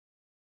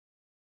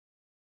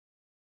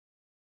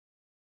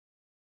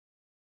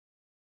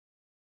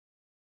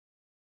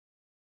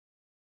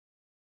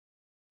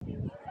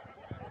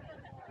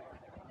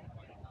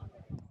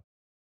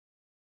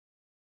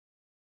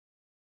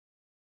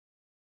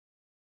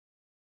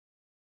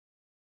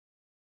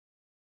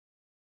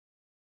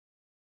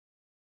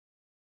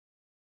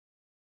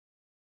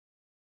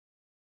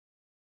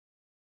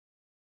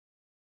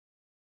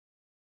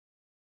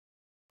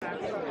So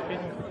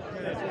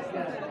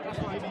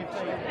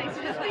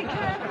just be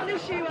careful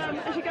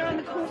as you go around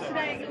the course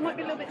today. It might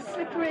be a little bit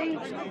slippery,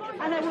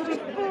 and there will be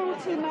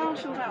 40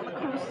 marshals out on the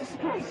course to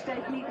support you today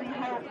if you need any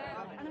help.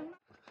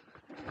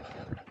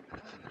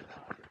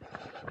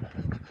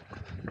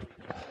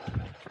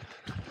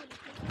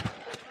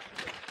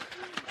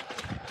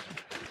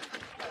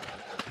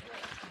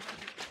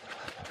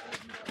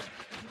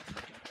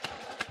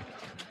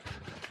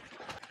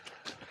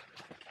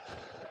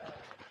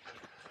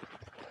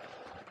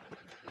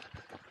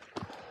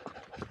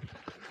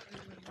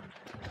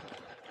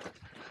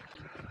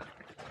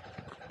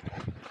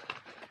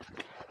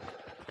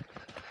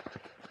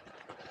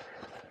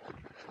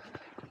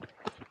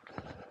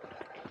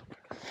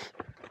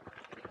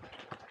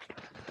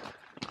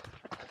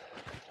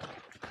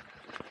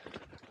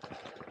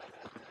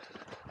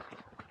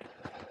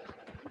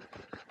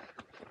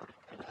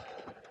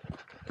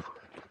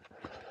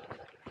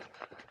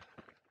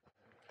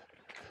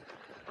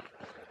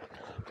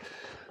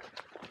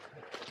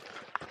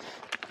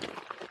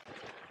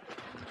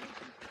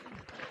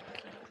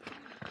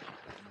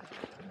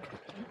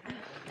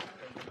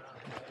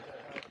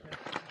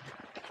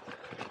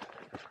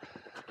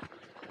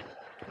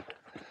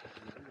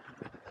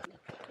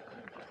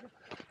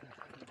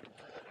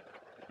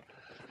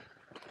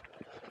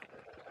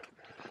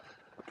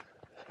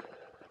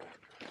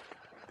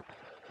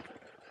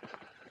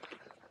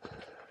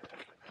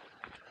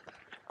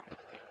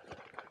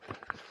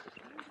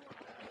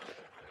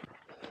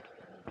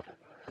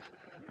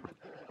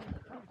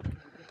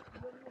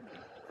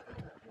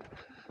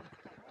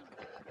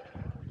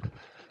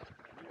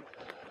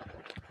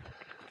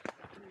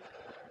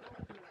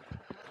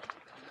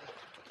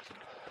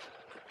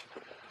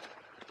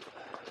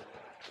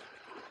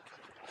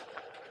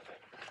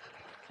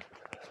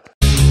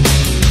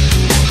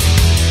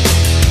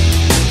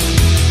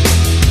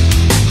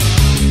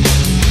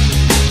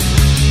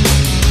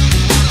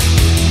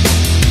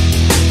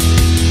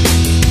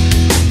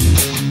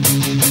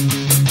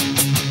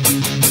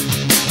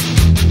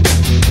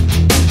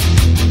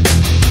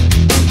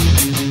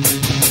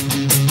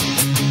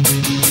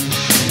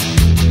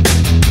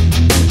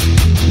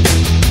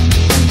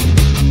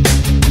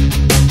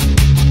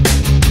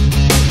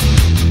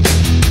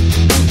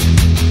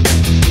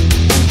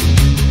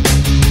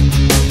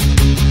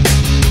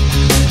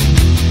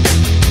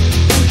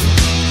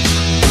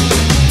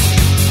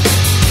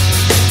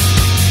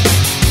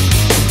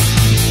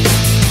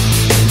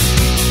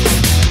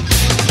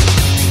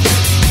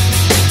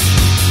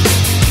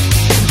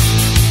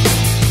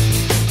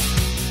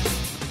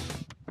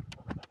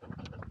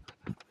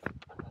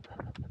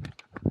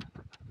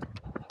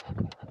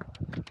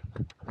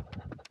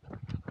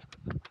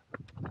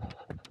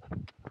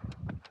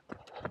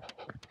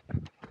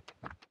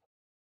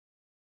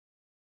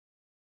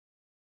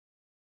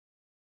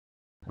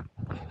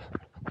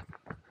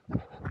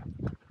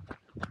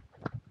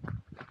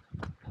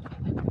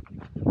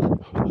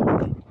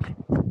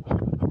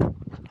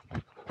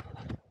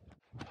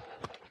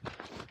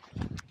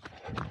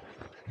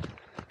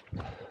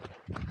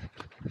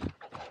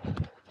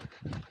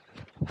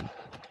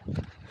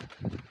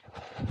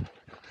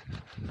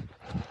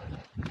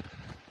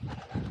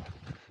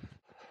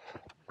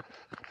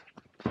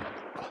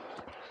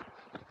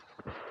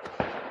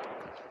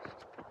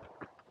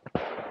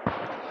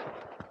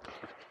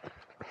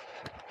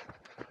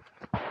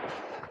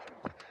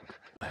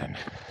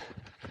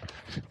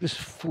 This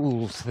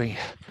fools the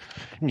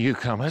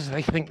newcomers.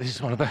 They think this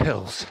is one of the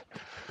hills,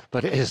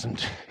 but it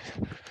isn't.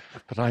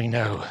 But I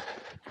know.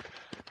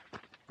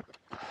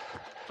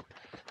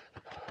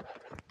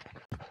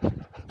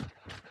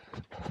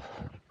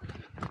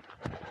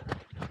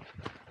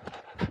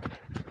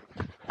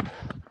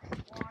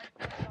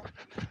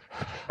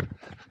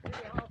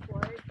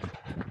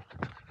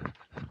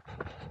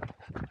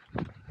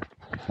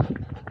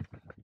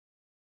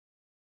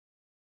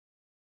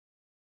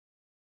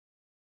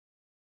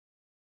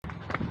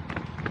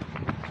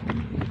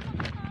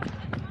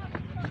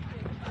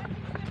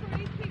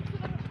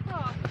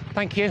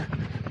 Thank you.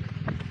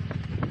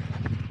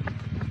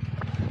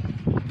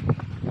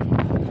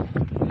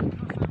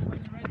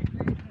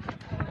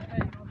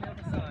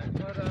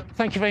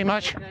 Thank you very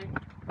much.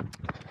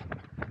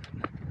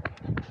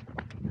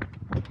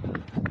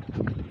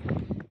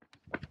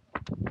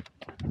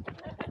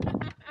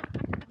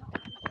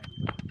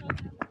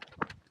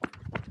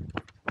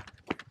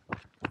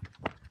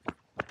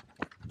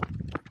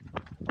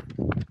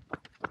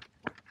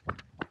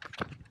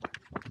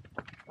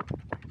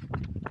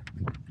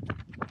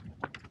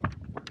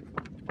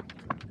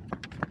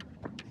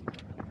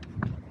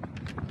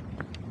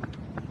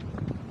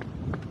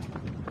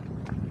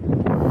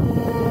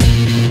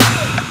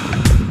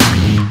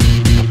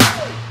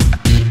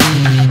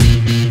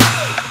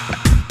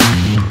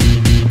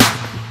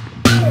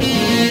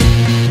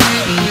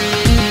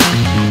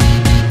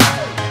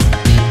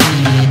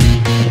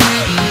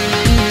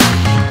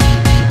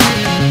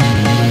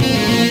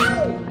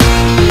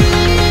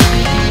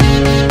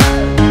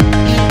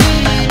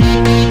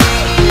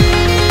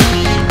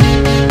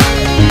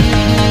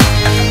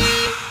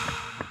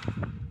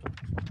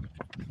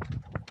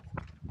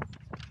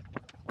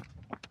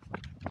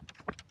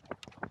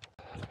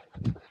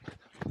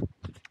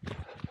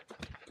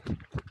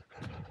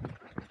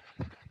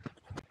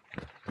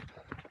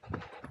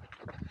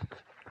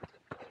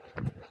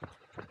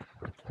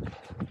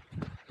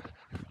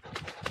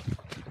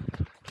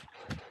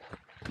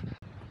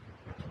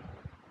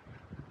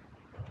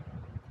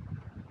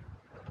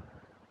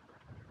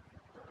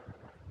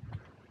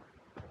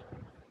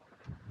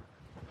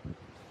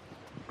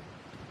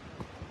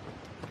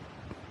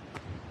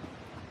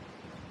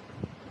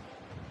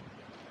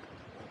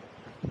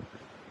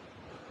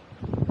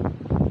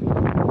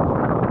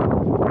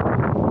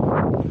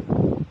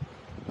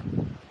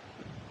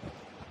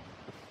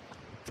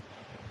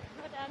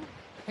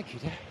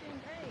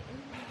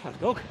 Hello,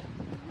 dog.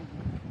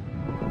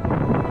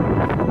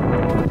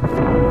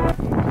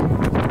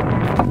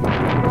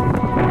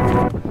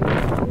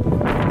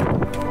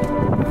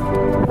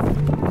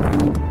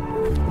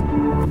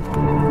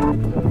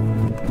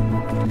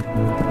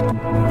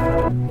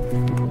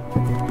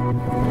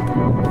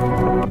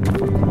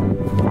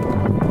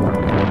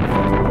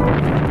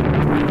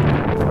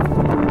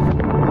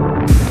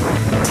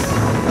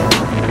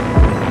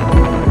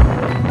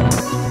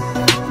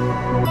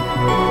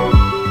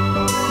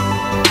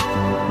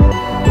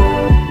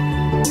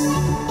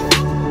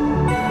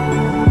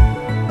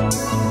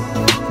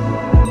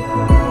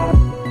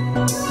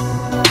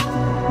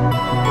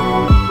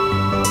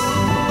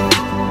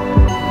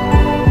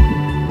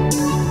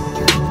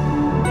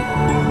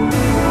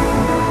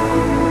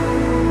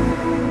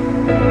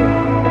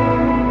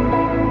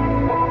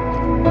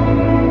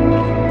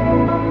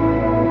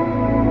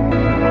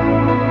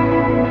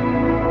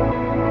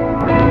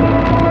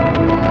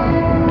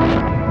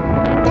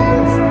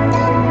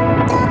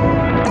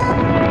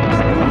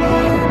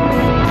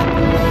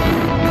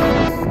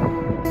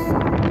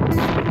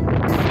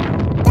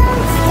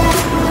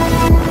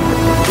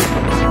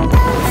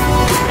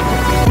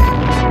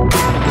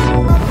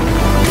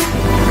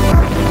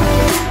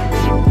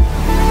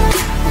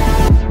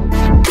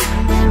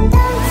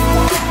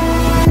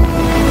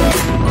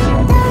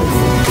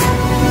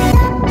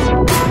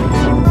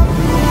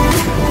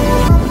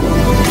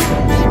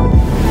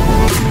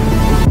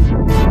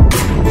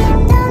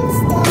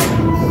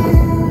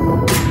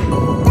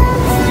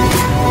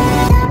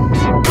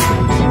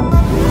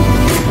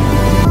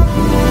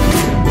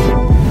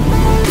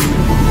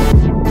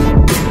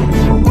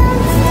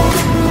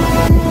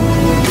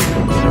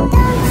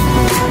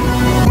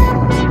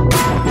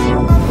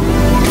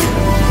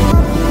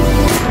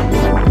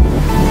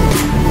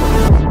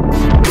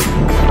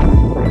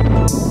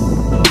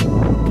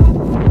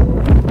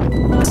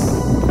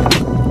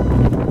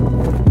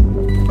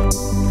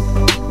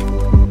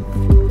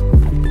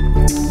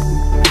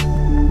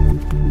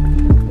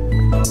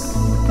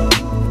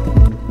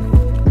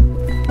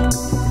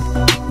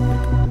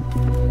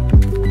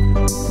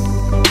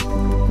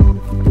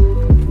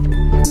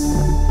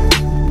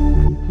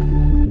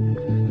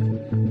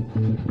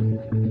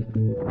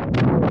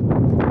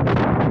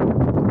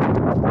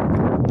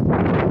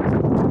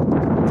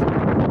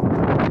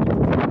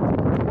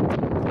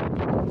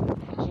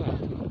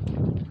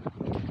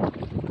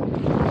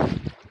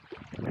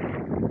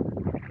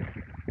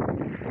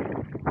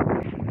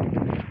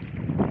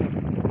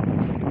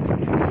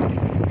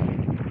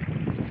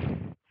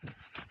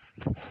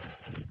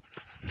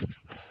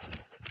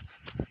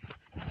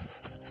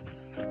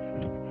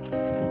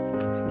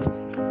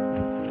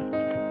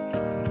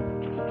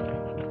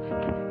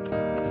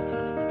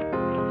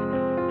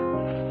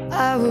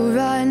 I will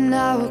run,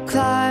 I will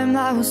climb,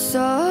 I will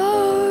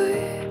soar.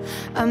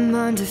 I'm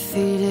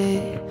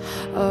undefeated,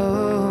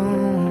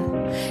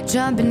 oh.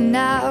 Jumping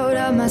out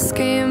of my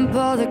skin,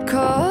 pull the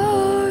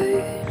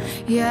cord.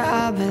 Yeah,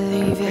 I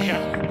believe it.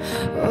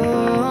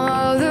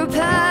 Oh, the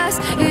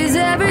past is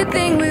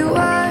everything we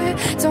were.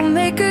 Don't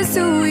make us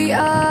who we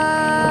are.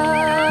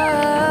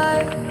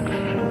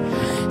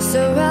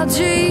 So I'll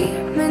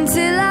dream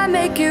until I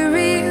make it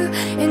real,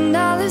 and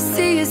all I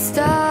see is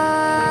stars.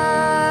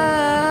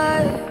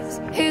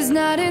 It's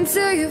not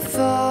until you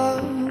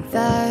fall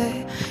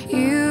that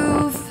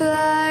you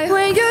fly.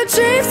 When your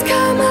dreams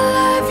come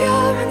alive,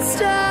 you're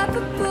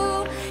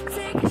unstoppable.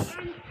 Take a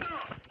Stop.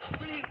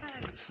 Brilliant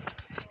then.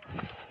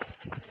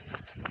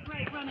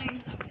 Great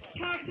running.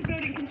 Character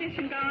building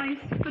condition, guys.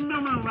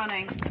 Phenomenal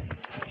running.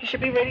 You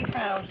should be really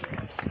proud.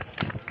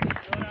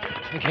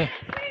 Okay.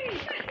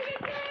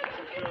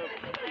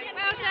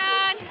 Well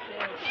done.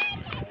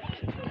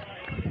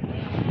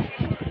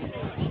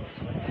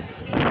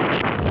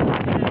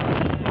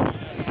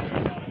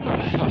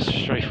 That's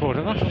straightforward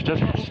enough.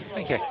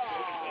 Thank you.